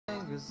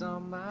lingers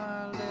on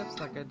my lips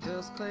like I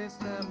just placed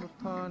them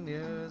upon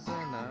yours,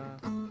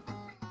 and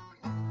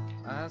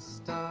I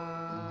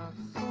stop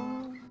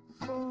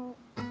for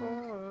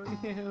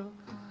you.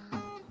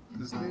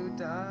 This new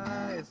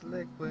dye is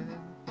liquid,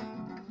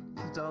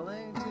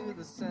 dulling to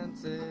the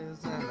senses,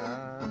 and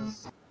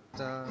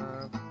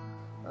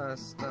I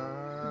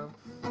stop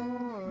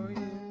for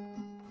you.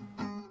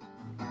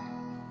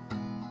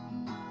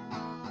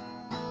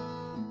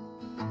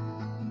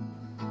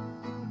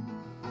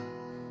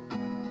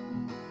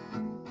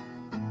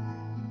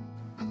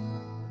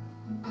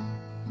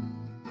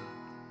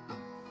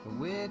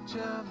 Which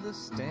of the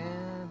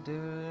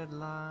standard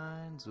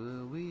lines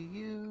will we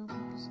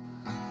use?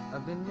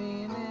 I've been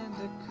meaning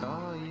to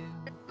call you,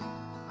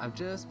 I've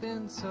just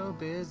been so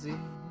busy.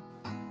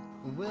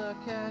 We'll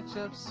catch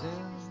up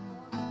soon,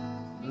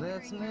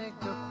 let's make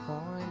a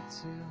point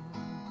to.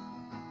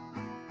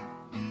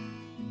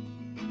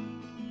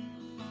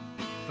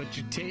 But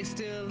your taste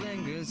still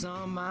lingers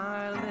on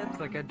my lips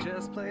like I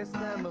just placed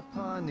them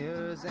upon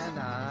yours, and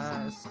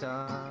I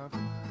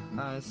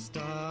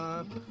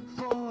stop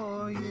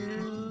for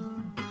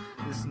you.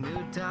 This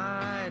new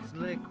dye, it's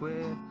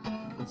liquid,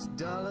 it's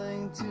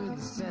dulling to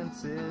the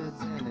senses,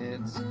 and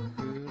it's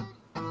good.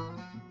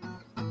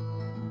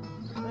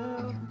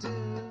 It'll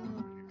do.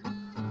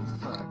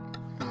 Fuck.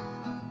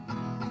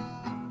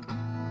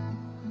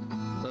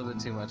 A little bit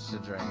too much to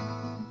drink.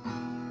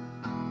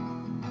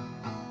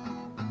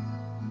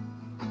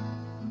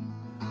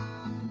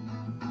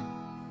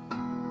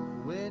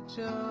 Which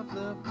of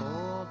the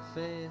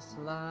bold-faced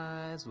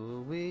lies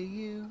will we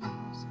use?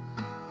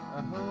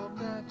 I hope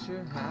that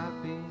you're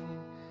happy,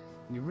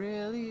 you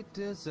really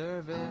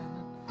deserve it.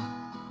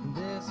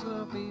 This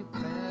will be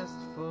best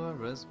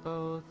for us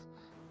both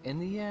in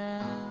the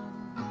end.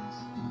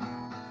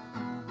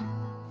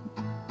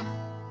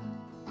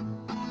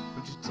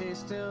 But your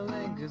taste still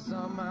lingers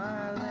on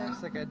my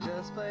lips like I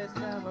just placed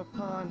them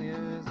upon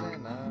yours,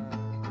 and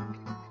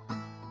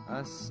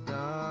I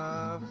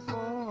stop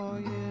for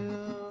you.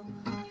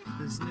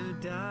 This new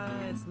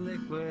dye, it's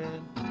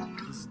liquid,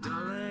 it's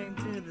dulling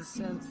to the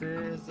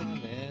senses, and